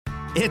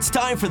It's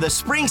time for the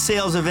spring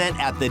sales event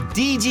at the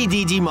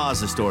DGDG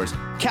Mazda stores.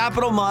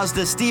 Capital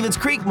Mazda, Stevens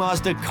Creek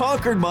Mazda,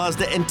 Concord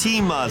Mazda, and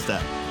Team Mazda.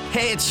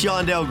 Hey, it's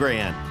Shondell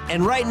Grand.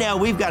 And right now,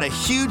 we've got a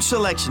huge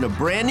selection of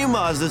brand new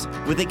Mazdas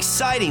with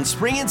exciting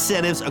spring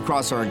incentives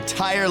across our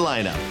entire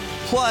lineup.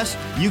 Plus,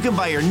 you can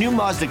buy your new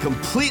Mazda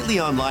completely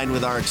online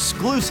with our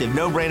exclusive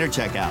no-brainer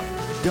checkout.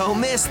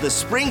 Don't miss the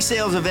spring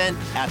sales event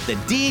at the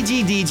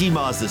DGDG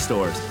Mazda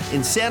stores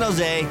in San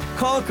Jose,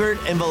 Concord,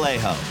 and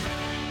Vallejo.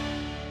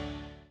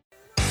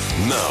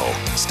 Now,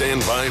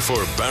 stand by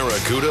for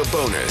Barracuda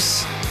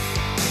Bonus.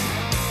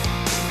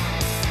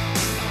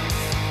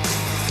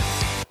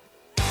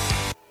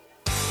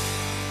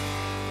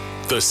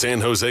 The San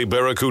Jose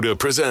Barracuda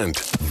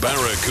present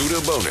Barracuda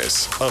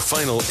Bonus, a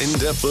final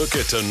in-depth look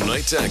at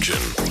tonight's action.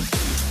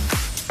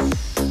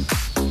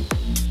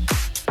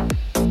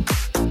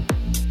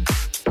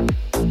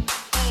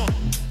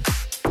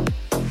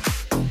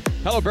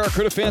 Hello,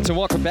 Barracuda fans, and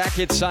welcome back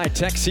inside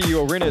Tech CU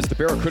Arena as the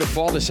Barracuda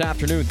fall this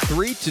afternoon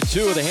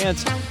 3-2 in the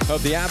hands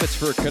of the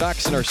Abbotsford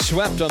Canucks and are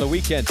swept on the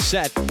weekend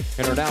set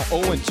and are now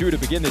 0-2 to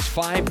begin this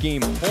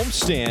 5-game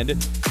homestand.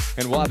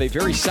 And while they have a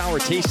very sour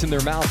taste in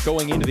their mouth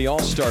going into the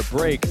All-Star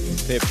break,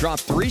 they have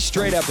dropped 3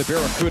 straight out of the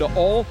Barracuda,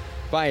 all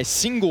by a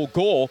single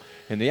goal.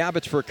 And the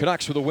Abbotsford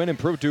Canucks with a win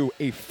improved to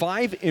a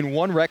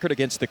 5-1 record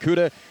against the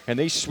CUDA, and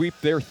they sweep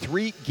their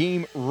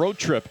 3-game road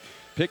trip,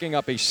 picking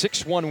up a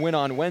 6-1 win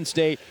on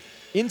Wednesday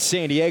in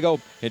San Diego,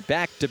 and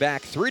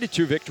back-to-back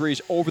 3-2 victories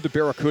over the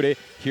Barracuda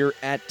here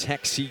at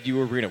Tech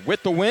CU Arena.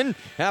 With the win,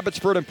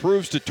 Abbotsford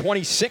improves to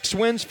 26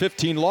 wins,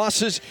 15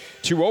 losses,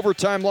 2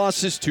 overtime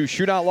losses, 2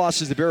 shootout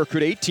losses. The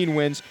Barracuda 18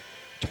 wins,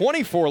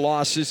 24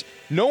 losses,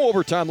 no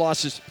overtime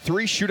losses,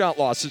 3 shootout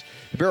losses.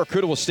 The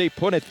Barracuda will stay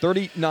put at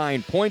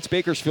 39 points.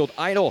 Bakersfield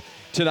idle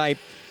tonight.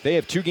 They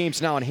have 2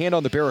 games now in hand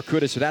on the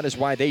Barracuda, so that is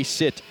why they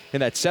sit in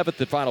that 7th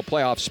and final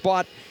playoff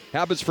spot.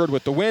 Abbotsford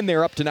with the win.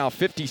 They're up to now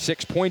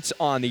 56 points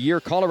on the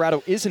year.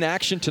 Colorado is in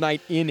action tonight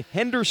in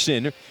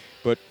Henderson,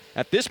 but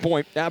at this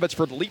point,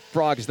 Abbotsford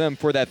leapfrogs them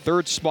for that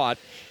 3rd spot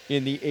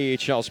in the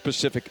AHL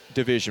Pacific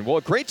Division. Well,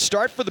 a great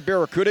start for the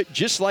Barracuda,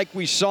 just like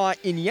we saw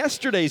in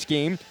yesterday's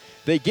game.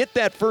 They get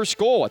that first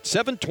goal at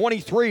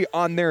 7:23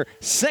 on their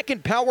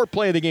second power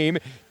play of the game.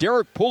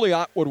 Derek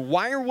Pouliot would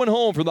wire one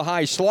home from the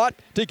high slot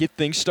to get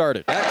things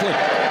started. Eklund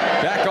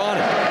back on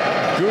it.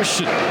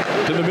 Gushin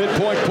to the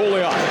midpoint.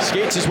 Pouliot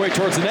skates his way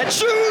towards the net.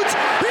 Shoots!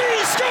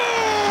 He scores!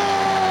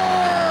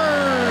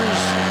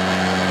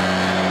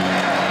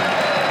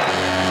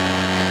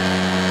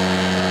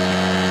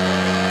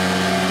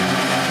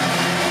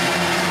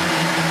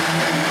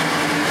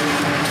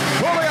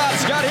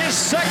 Pouliot's got his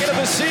second of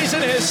the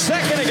season, his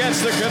second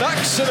against the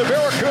Canucks, and the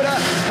Barracuda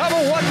have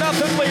a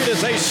 1-0 lead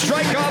as they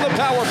strike on the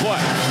power play.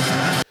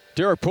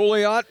 Derek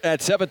Pouliot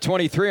at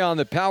 7:23 on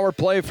the power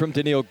play from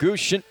Daniil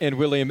Gushin and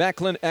William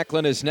Eklund.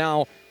 Eklund has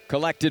now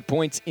collected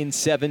points in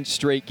 7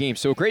 straight games.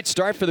 So a great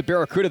start for the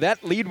Barracuda.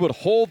 That lead would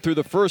hold through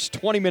the first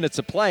 20 minutes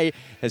of play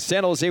as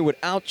San Jose would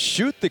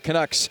outshoot the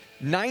Canucks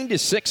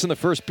 9-6 in the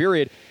first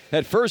period.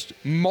 At first,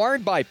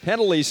 marred by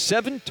penalties,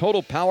 7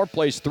 total power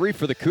plays, 3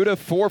 for the CUDA,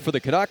 4 for the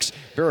Canucks.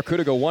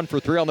 Barracuda go 1 for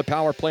 3 on the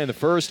power play in the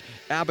first.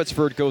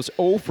 Abbotsford goes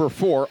 0 for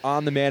 4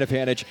 on the man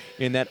advantage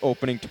in that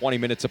opening 20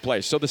 minutes of play.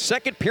 So the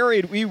second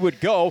period we would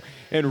go,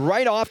 and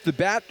right off the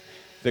bat,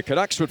 the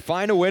Canucks would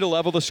find a way to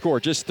level the score.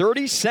 Just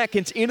 30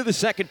 seconds into the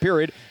second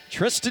period,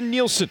 Tristan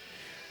Nielsen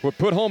would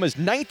put home his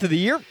 9th of the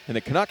year, and the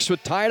Canucks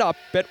would tie it up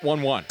at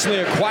 1-1.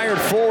 The acquired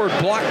forward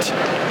blocked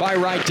by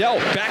Rydell.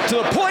 Back to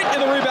the point,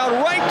 and the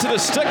rebound right to the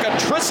stick of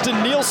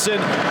Tristan Nielsen,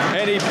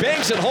 and he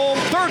bangs it home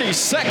 30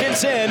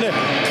 seconds in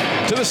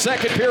to the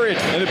second period.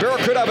 And the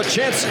Barracuda have a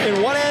chance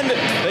in one end.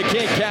 They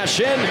can't cash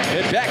in.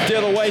 And back the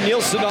other way,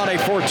 Nielsen on a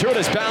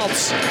fortuitous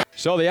bounce.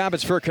 So the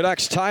Abbotsford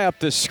Canucks tie up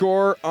the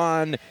score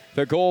on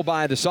the goal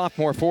by the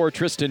sophomore forward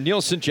Tristan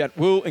Nielsen. Jet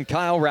Wu and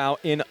Kyle Rao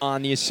in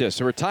on the assist.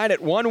 So we're tied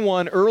at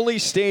 1-1 early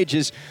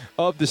stages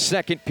of the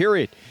second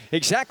period.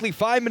 Exactly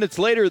 5 minutes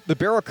later, the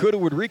Barracuda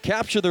would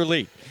recapture their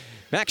lead.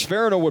 Max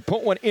Verino would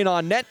put one in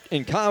on net,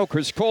 and Kyle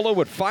Criscola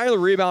would fire the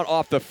rebound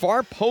off the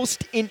far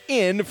post and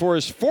in for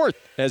his 4th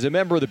as a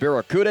member of the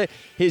Barracuda,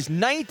 his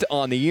 9th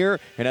on the year,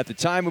 and at the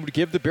time it would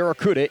give the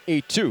Barracuda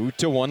a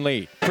 2-1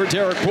 lead. For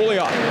Derek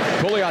Pouliot.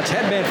 Pouliot's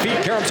headman feed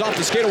caroms off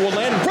the skater will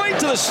land right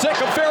to the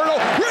stick of Verino.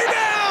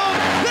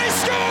 Rebound! They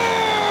score!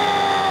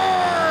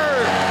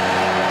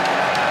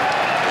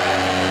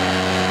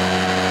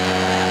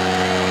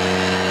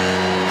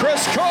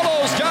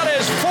 Criscolo's got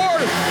his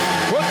 4th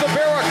with the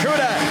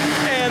Barracuda,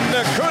 and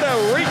the CUDA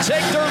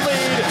retake their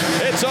lead.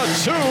 It's a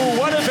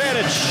 2-1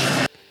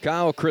 advantage.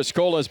 Kyle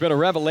Criscola has been a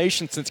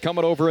revelation since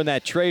coming over in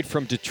that trade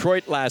from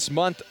Detroit last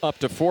month, up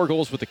to 4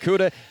 goals with the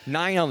CUDA,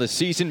 9 on the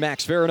season.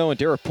 Max Verino and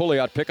Derek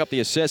Pouliot pick up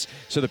the assists,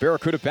 so the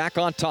Barracuda back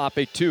on top,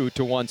 a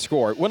 2-1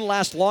 score. It wouldn't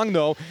last long,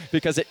 though,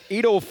 because at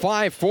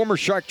 8:05, former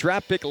Shark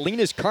draft pick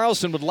Linus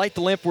Karlsson would light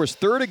the lamp for his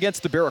 3rd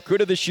against the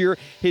Barracuda this year,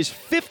 his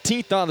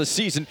 15th on the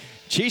season.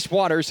 Chase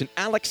Waters and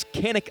Alex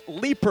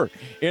Kanek-Leeper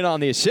in on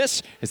the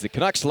assists as the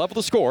Canucks level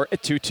the score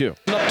at 2-2.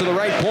 Up to the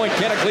right point,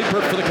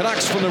 Kanek-Leeper for the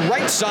Canucks from the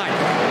right side.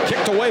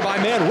 Kicked away by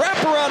Mann.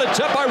 Wrap around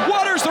attempt by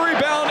Waters, the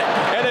rebound,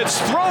 and it's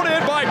thrown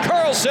in by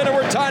Karlsson, and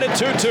we're tied at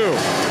 2-2.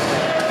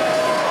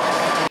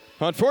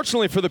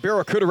 Unfortunately for the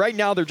Barracuda, right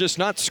now they're just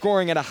not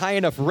scoring at a high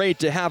enough rate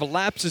to have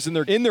lapses in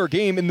their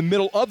game in the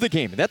middle of the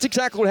game. And that's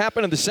exactly what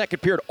happened in the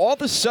second period. All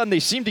of a sudden, they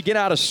seemed to get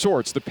out of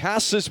sorts. The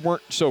passes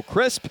weren't so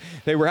crisp.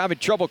 They were having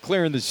trouble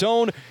clearing the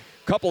zone.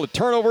 Couple of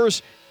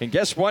turnovers, and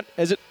guess what?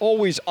 As it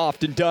always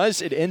often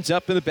does, it ends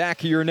up in the back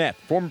of your net.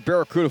 Former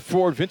Barracuda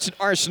forward Vincent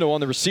Arsenault on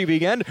the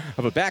receiving end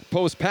of a back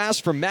post pass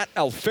from Matt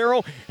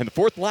Alfaro, and the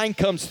fourth line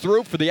comes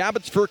through for the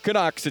Abbotsford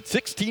Canucks at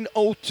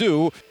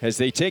 16:02 as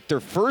they take their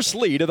first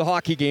lead of the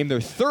hockey game,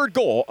 their third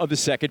goal of the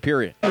second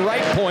period.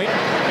 Right point,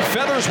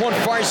 feathers one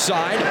far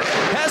side,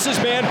 has his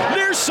man,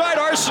 near side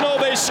Arsenault,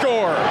 they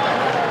score.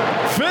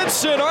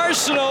 Vincent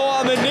Arsenault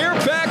on the near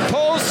back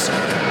post,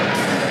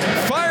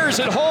 fires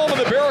it home, and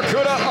the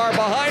Barracuda are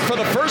behind for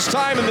the first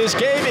time in this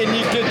game, and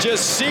you can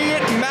just see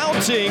it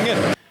mounting.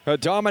 A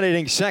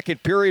dominating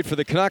second period for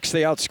the Canucks.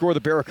 They outscore the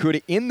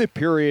Barracuda in the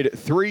period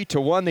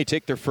 3-1. They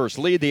take their first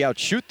lead. They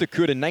outshoot the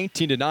Cuda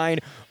 19-9.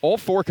 All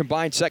four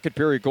combined second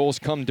period goals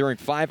come during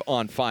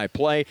 5-on-5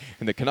 play,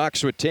 and the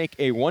Canucks would take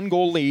a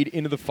 1-goal lead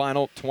into the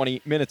final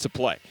 20 minutes of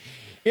play.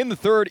 In the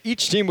third,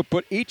 each team would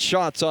put 8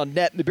 shots on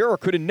net, and the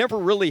Barracuda never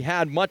really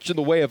had much in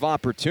the way of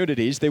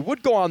opportunities. They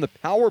would go on the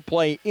power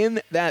play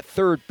in that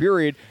third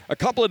period a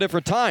couple of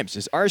different times,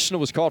 as Arsenault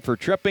was called for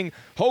tripping,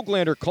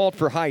 Höglander called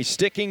for high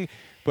sticking,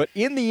 but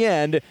in the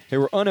end, they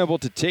were unable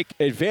to take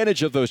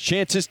advantage of those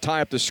chances, tie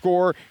up the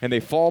score, and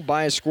they fall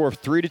by a score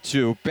of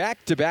 3-2.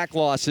 Back-to-back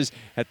losses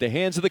at the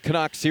hands of the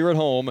Canucks here at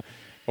home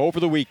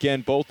over the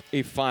weekend, both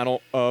a final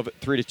of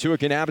 3-2.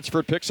 Again,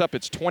 Abbotsford picks up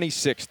its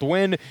 26th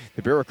win.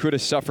 The Barracuda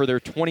suffer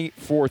their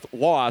 24th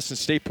loss and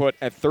stay put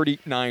at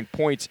 39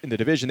 points in the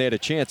division. They had a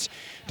chance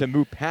to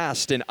move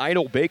past an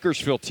idle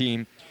Bakersfield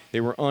team. They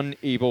were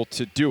unable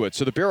to do it.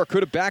 So the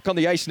Barracuda back on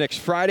the ice next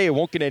Friday. It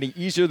won't get any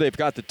easier. They've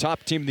got the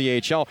top team in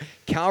the AHL,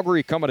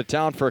 Calgary, coming to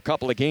town for a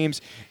couple of games.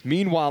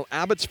 Meanwhile,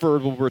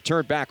 Abbotsford will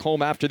return back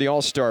home after the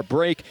All-Star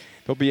break.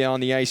 They'll be on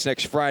the ice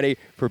next Friday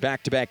for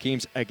back-to-back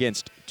games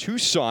against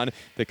Tucson.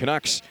 The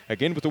Canucks,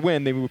 again with the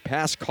win, they move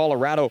past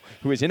Colorado,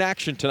 who is in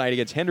action tonight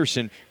against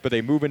Henderson, but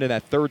they move into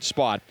that third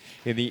spot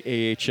in the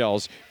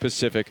AHL's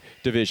Pacific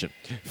Division.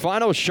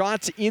 Final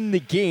shots in the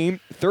game,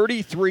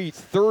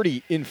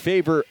 33-30 in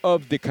favor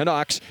of the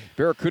Canucks.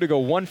 Barracuda go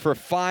 1 for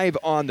 5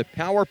 on the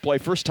power play.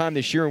 First time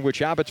this year in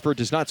which Abbotsford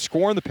does not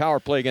score on the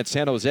power play against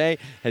San Jose,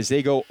 as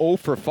they go 0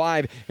 for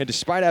 5. And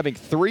despite having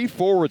 3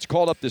 forwards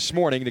called up this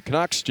morning, the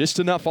Canucks just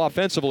enough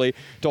offensively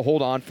to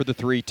hold on for the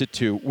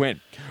 3-2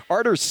 win.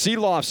 Artur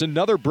Silovs,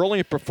 another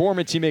brilliant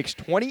performance. He makes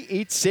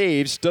 28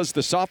 saves, does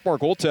the sophomore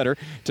goaltender,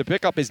 to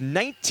pick up his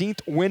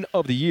 19th win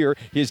of the year.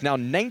 He is now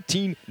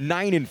 19-9-4,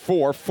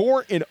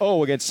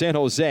 4-0 against San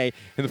Jose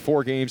in the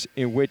 4 games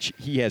in which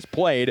he has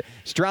played.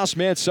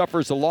 Strauss-Mann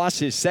suffers a loss,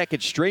 his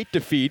second straight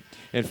defeat,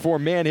 and for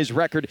Mann, his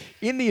record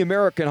in the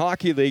American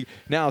Hockey League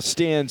now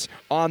stands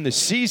on the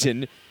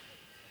season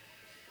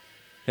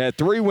at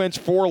 3 wins,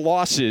 4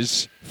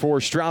 losses for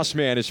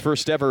Strauss-Mann, his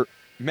first ever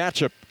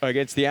matchup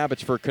against the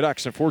Abbotsford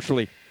Canucks.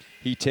 Unfortunately,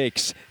 he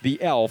takes the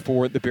L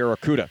for the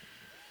Barracuda.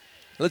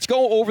 Let's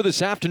go over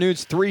this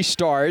afternoon's 3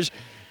 stars,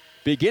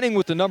 beginning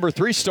with the number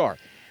 3 star.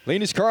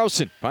 Linus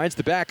Karlsson finds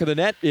the back of the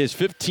net, is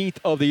 15th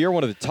of the year,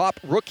 one of the top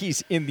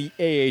rookies in the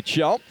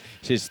AHL.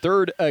 It's his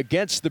third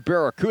against the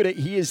Barracuda.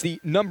 He is the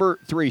number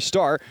 3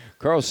 star.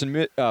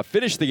 Karlsson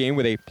finished the game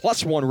with a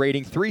 +1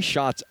 rating, 3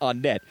 shots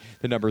on net,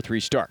 the number 3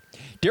 star.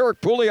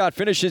 Derek Pouliot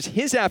finishes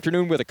his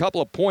afternoon with a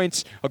couple of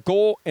points, a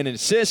goal, and an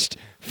assist,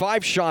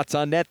 5 shots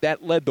on net.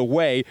 That led the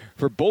way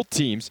for both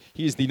teams.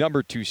 He is the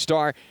number 2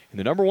 star. And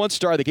the number 1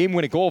 star, the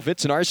game-winning goal,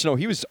 Vincent Arsenault.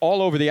 He was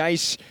all over the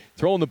ice,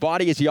 throwing the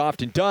body as he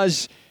often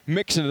does,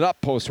 mixing it up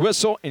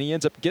post-whistle, and he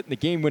ends up getting the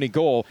game-winning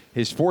goal,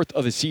 his 4th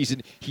of the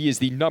season. He is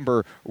the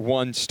number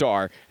 1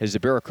 star as the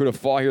Barracuda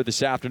fall here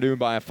this afternoon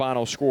by a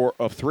final score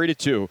of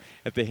 3-2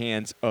 at the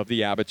hands of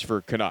the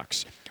Abbotsford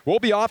Canucks. We'll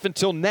be off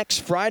until next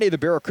Friday. The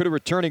Barracuda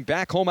returning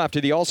back home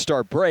after the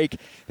All-Star break.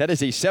 That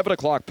is a 7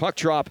 o'clock puck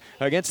drop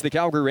against the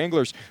Calgary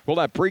Wranglers. We'll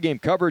have pregame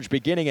coverage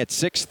beginning at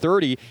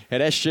 6:30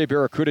 at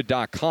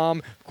sjbarracuda.com.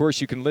 Of course,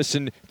 you can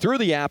listen through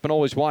the app and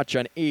always watch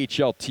on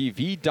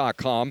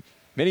ahltv.com.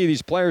 Many of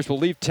these players will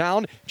leave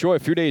town, enjoy a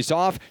few days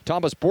off.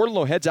 Thomas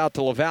Bordeleau heads out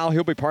to Laval.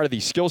 He'll be part of the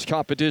skills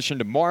competition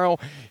tomorrow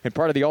and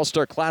part of the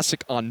All-Star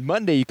Classic on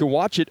Monday. You can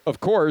watch it, of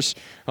course,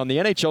 on the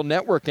NHL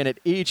Network and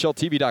at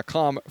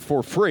ahltv.com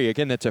for free.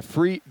 Again, that's a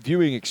free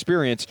viewing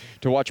experience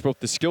to watch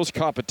both the skills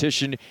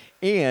competition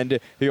and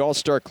the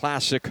All-Star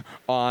Classic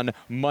on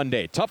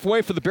Monday. Tough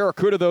way for the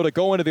Barracuda, though, to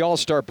go into the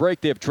All-Star break.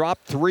 They have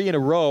dropped 3 in a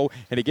row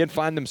and again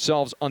find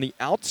themselves on the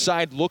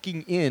outside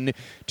looking in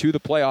to the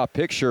playoff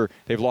picture.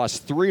 They've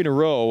lost 3 in a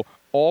row,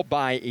 all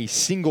by a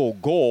single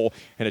goal,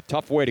 and a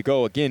tough way to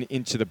go again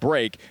into the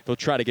break. They'll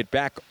try to get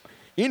back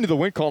into the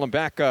win column,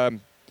 back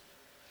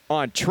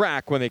on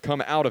track when they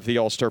come out of the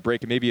All-Star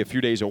break and maybe a few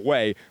days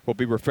away will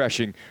be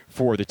refreshing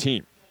for the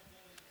team.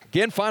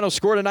 Again, final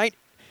score tonight,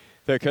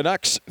 the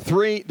Canucks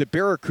 3, the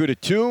Barracuda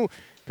 2.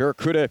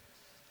 Barracuda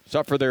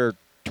suffer their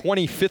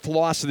 25th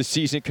loss of the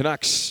season.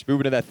 Canucks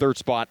moving to that third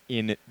spot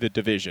in the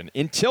division.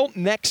 Until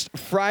next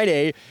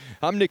Friday,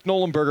 I'm Nick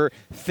Nolenberger,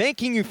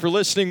 thanking you for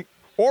listening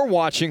or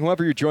watching.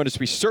 Whoever you join us,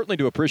 we certainly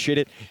do appreciate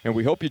it, and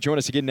we hope you join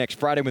us again next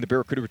Friday when the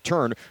Barracuda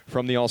return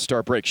from the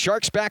All-Star break.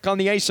 Sharks back on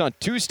the ice on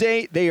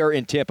Tuesday. They are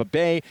in Tampa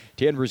Bay.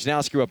 Dan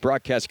Rusnowski will have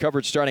broadcast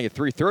coverage starting at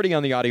 3:30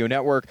 on the Audio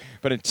Network.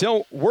 But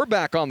until we're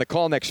back on the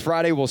call next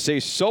Friday, we'll say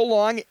so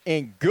long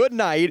and good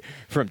night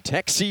from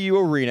Tech CU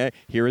Arena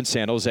here in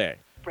San Jose.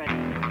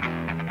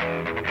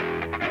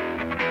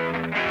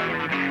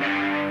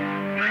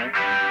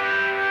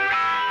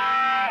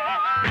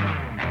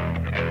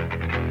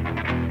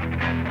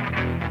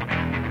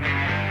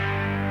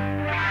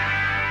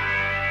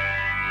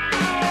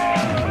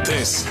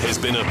 This has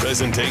been a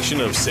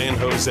presentation of San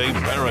Jose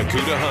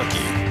Barracuda Hockey.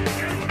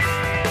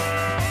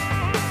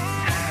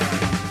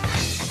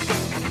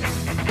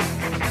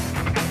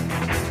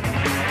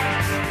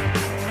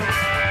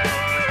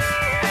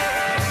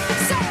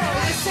 Say